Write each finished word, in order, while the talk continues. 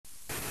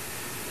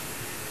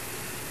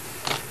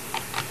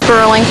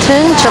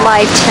Burlington,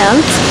 July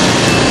 10th.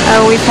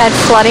 We've had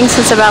flooding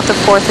since about the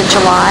 4th of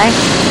July.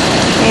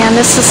 And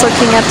this is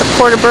looking at the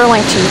Port of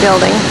Burlington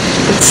building.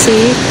 You can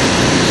see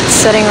it's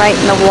sitting right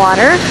in the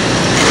water.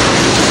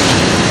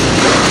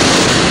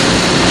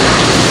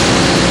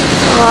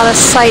 A lot of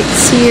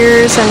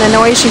sightseers, and the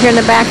noise you hear in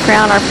the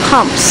background are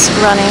pumps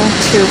running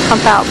to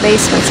pump out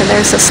basements. And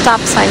there's a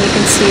stop sign you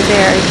can see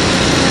there,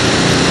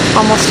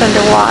 almost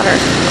underwater,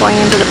 going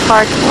into the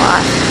parking lot.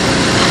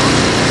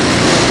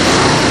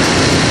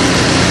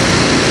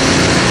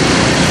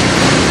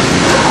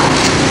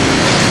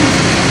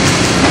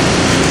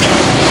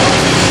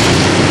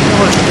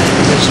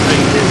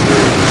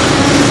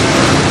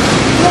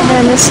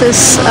 And this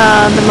is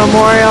the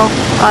Memorial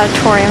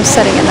Auditorium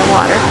sitting in the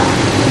water.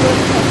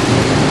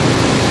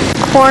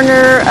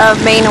 Corner of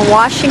Main and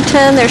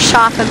Washington, there's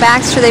Schaff and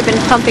Baxter. They've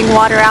been pumping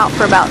water out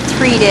for about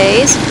 3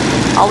 days.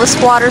 All this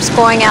water's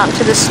going out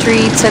into the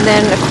streets, and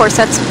then of course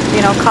that's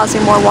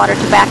causing more water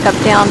to back up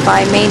down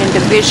by Main and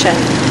Division.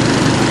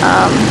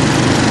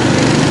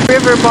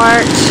 River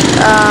Mart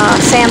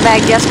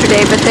sandbagged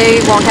yesterday, but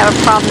they won't have a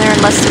problem there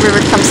unless the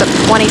river comes up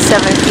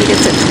 27 feet.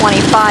 It's at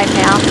 25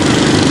 now.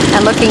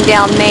 And looking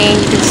down Main,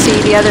 you can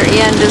see the other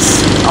end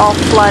is all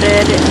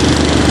flooded.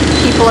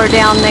 People are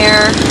down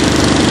there.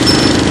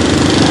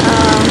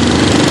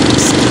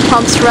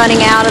 Pumps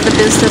running out of the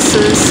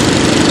businesses.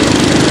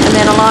 And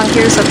then along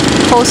here's a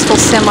postal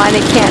semi.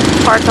 They can't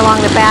park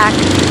along the back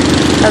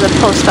of the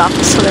post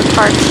office, so they're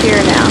parked here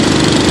now.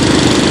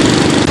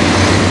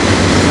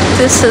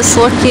 This is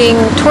looking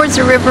towards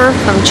the river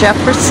from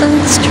Jefferson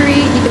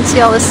Street. You can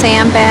see all the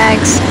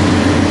sandbags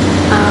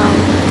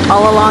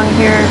all along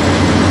here.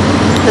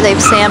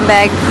 They've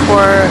sandbagged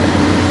for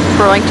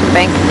Burlington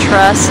Bank and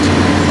Trust.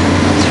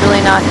 There's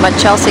really not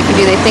much else they can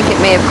do. They think it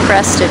may have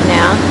crested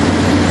now.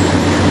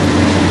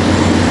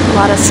 A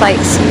lot of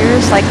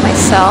sightseers like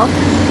myself.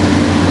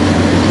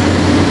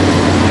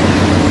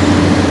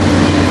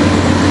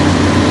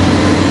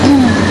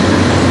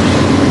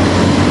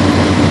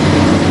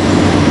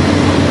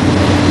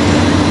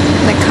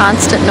 The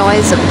constant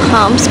noise of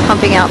pumps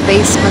pumping out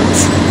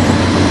basements.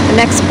 The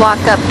next block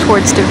up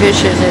towards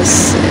Division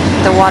is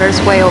the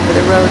water's way over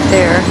the road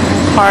there.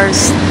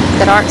 Cars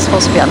that aren't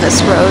supposed to be on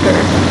this road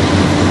are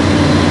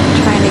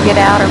trying to get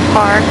out or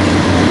park.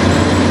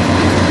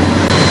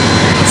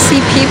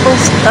 See people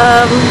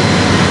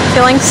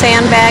filling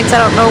sandbags.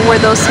 I don't know where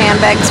those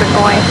sandbags are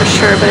going for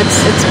sure, but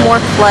it's more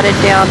flooded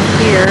down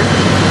here.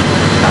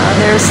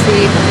 There's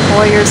the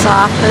lawyer's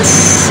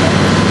office.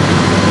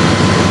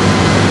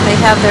 They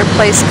have their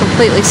place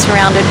completely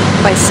surrounded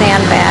by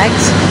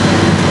sandbags.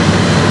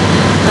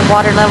 The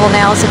water level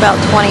now is about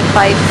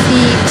 25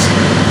 feet.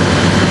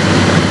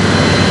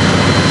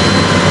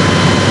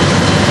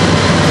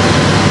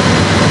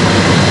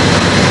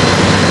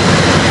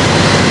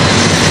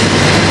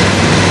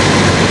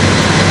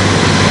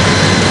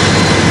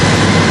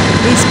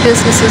 These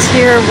businesses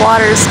here,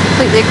 water is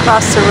completely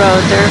across the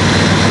road. They're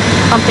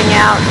pumping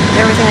out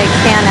everything they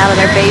can out of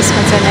their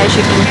basements, and as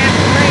you can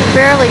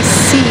barely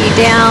see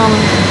down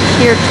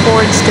here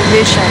towards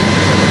Division,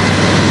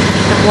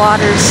 the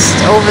water's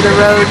over the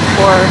road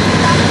for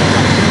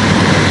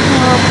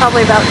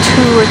probably about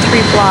 2 or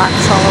 3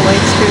 blocks all the way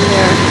through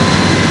there.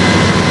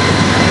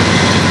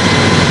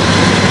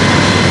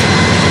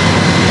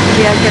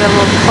 Maybe I'll get a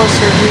little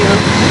closer view.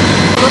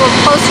 A little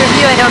closer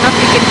view, I don't know if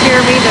you can hear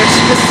me. There's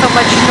just so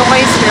much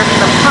noise here from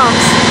the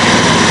pumps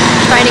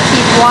trying to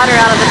keep water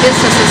out of the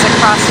businesses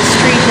across the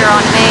street here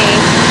on Main.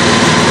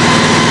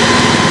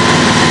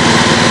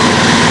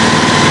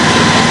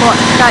 Well,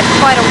 got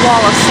quite a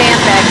wall of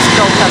sandbags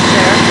built up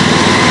there.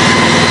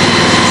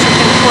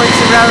 Looking towards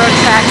the railroad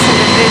tracks and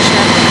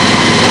Division.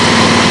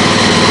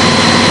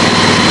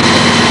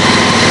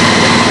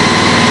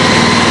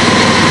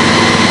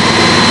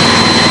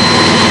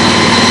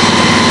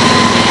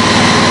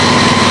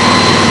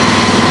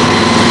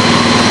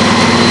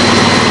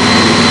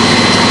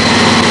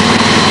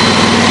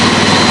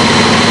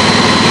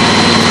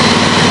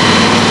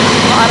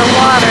 A lot of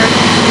water.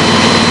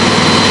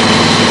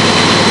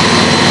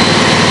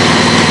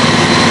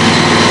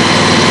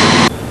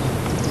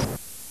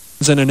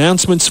 And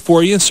announcements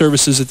for you.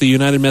 Services at the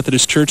United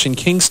Methodist Church in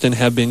Kingston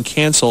have been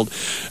canceled.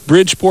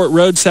 Bridgeport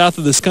Road south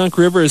of the Skunk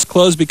River is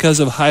closed because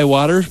of high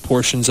water.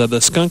 Portions of the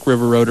Skunk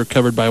River Road are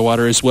covered by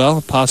water as well.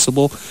 If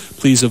possible,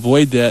 please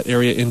avoid that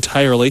area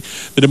entirely.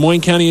 The Des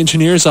Moines County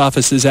Engineer's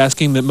Office is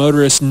asking that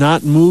motorists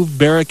not move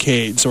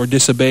barricades or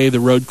disobey the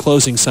road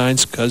closing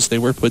signs because they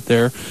were put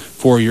there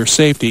for your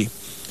safety.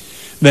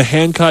 The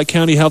Hancock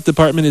County Health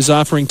Department is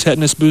offering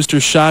tetanus booster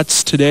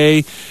shots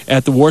today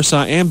at the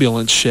Warsaw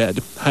Ambulance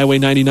Shed. Highway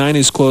 99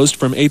 is closed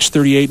from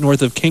H38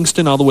 north of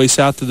Kingston all the way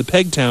south to the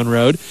Pegtown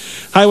Road.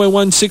 Highway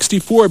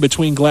 164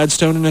 between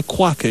Gladstone and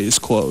Aquaka is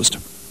closed.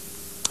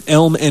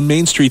 Elm and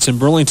Main Streets in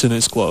Burlington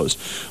is closed.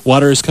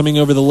 Water is coming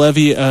over the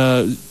levee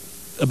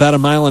about a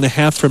mile and a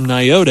half from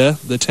Nyota.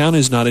 The town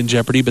is not in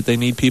jeopardy, but they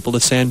need people to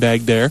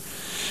sandbag there.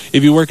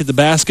 If you work at the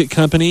basket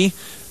company,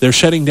 they're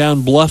shutting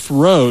down Bluff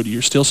Road.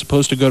 You're still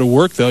supposed to go to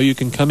work, though. You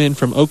can come in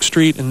from Oak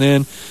Street and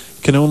then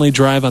can only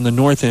drive on the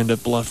north end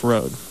of Bluff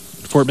Road.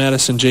 Fort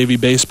Madison JV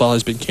baseball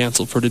has been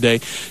canceled for today.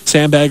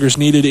 Sandbaggers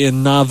needed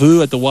in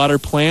Nauvoo at the water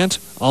plant,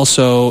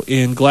 also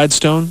in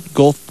Gladstone,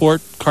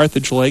 Gulfport,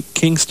 Carthage Lake,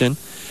 Kingston,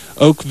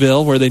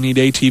 Oakville, where they need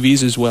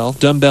ATVs as well,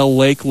 Dumbbell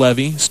Lake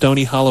Levee,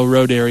 Stony Hollow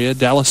Road area,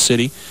 Dallas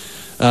City,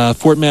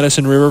 Fort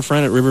Madison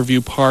Riverfront at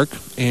Riverview Park,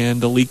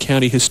 and the Lee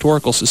County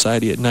Historical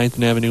Society at 9th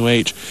and Avenue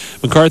H.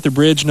 MacArthur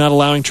Bridge not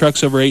allowing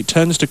trucks over 8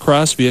 tons to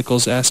cross.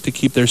 Vehicles asked to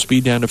keep their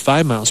speed down to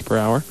 5 miles per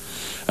hour.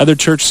 Other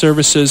church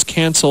services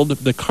canceled.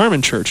 The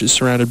Carmen Church is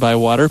surrounded by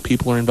water.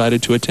 People are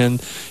invited to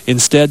attend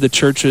instead the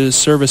church's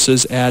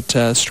services at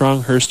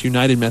Stronghurst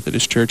United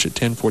Methodist Church at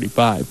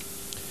 10:45.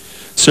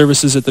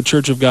 Services at the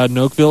Church of God in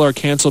Oakville are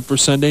canceled for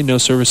Sunday. No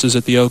services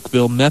at the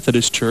Oakville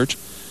Methodist Church.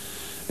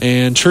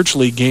 And church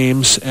league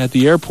games at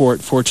the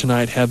airport for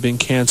tonight have been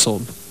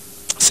canceled.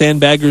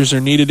 Sandbaggers are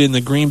needed in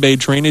the Green Bay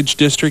Drainage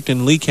District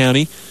in Lee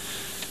County.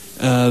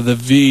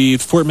 The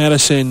Fort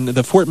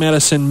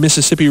Madison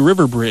Mississippi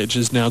River Bridge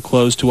is now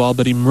closed to all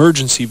but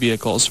emergency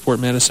vehicles. Fort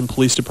Madison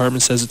Police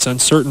Department says it's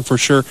uncertain for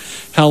sure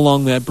how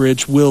long that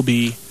bridge will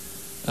be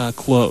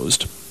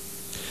closed.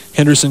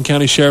 Henderson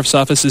County Sheriff's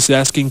Office is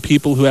asking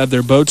people who have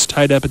their boats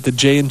tied up at the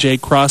J&J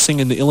crossing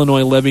in the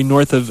Illinois levee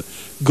north of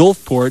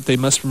Gulfport. They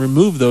must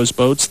remove those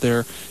boats.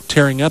 They're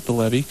tearing up the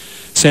levee.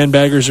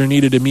 Sandbaggers are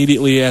needed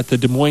immediately at the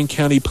Des Moines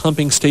County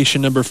Pumping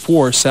Station number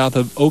 4 south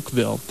of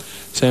Oakville.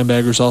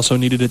 Sandbaggers also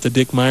needed at the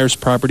Dick Myers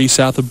property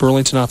south of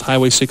Burlington off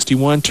Highway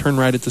 61. Turn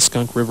right at the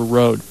Skunk River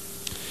Road.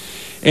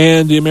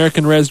 And the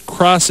American Red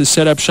Cross has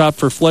set up shop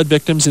for flood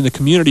victims in the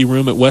community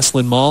room at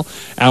Westland Mall.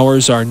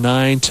 Hours are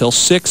 9 till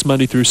 6,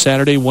 Monday through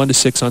Saturday, 1 to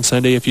 6 on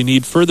Sunday. If you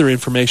need further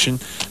information,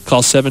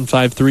 call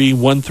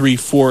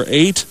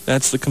 753-1348.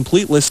 That's the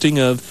complete listing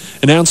of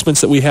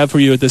announcements that we have for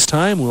you at this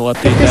time. We'll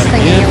update that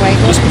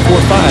again just before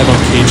 5 on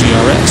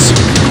KGRS.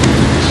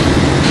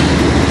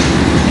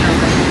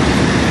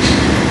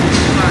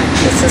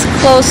 This is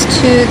close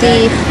to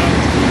the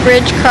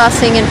bridge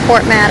crossing in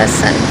Fort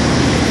Madison.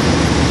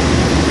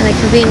 And the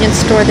convenience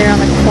store there on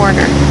the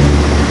corner.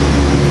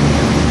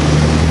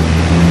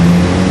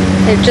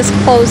 They've just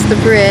closed the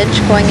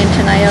bridge going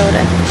into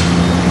Nyota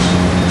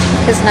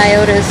because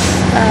Nyota's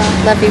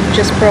levee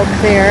just broke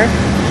there.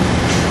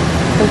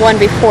 The one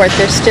before it,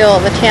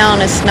 the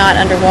town is not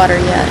underwater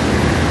yet.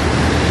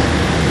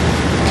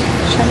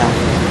 Shut up.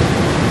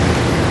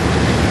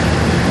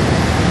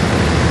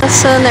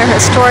 Madison, their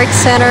historic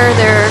center,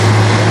 they're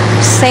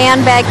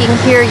sandbagging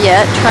here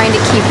yet, trying to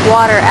keep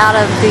water out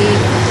of the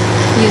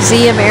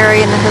museum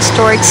area in the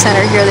historic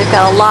center here. They've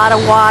got a lot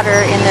of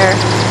water in their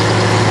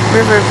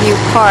Riverview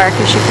Park,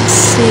 as you can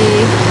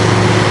see.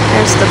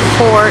 There's the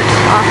fort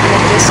off in the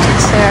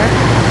distance there.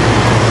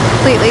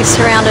 Completely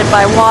surrounded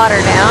by water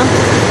now.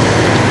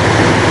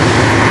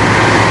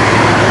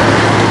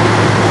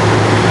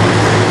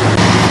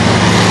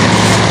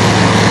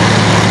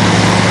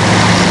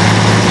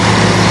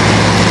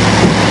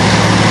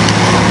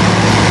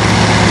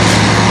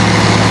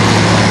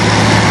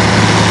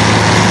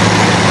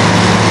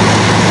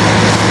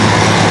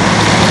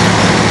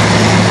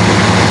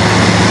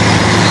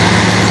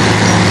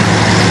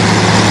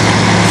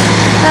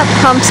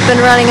 Pump's been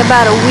running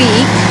about a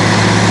week.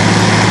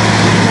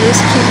 They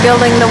just keep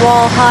building the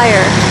wall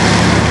higher.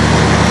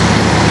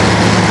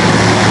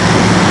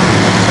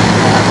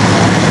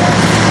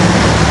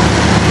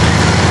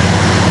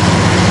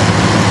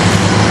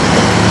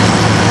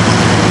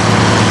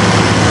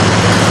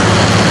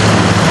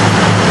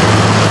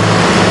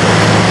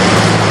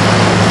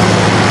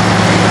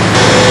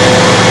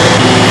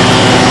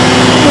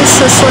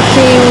 This is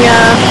looking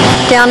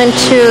down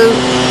into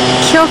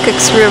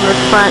Keokuk's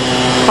riverfront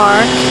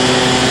park.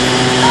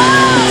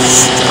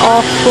 It's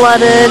all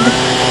flooded.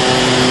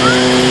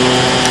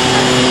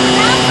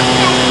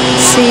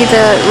 See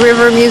the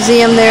river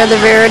museum there, the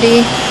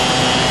Verity.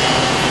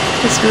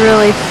 It's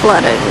really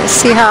flooded. You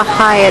see how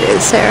high it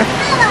is there.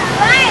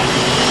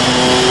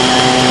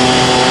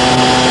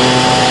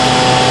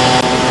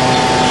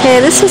 Okay,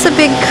 this is a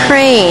big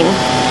crane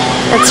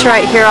that's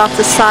right here off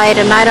the side,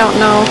 and I don't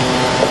know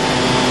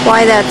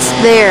why that's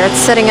there. It's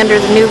sitting under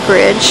the new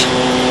bridge.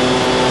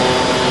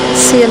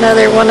 See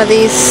another one of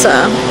these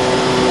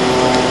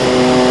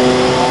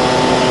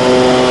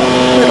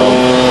little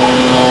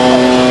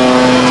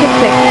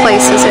picnic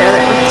places there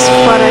that were just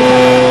flooded.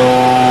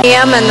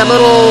 And the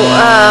little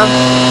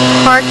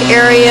park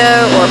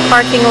area or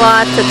parking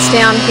lot that's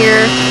down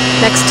here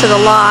next to the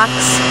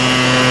locks,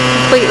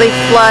 completely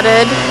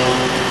flooded.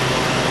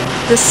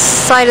 This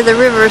side of the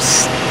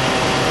river's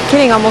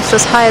getting almost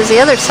as high as the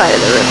other side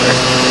of the river.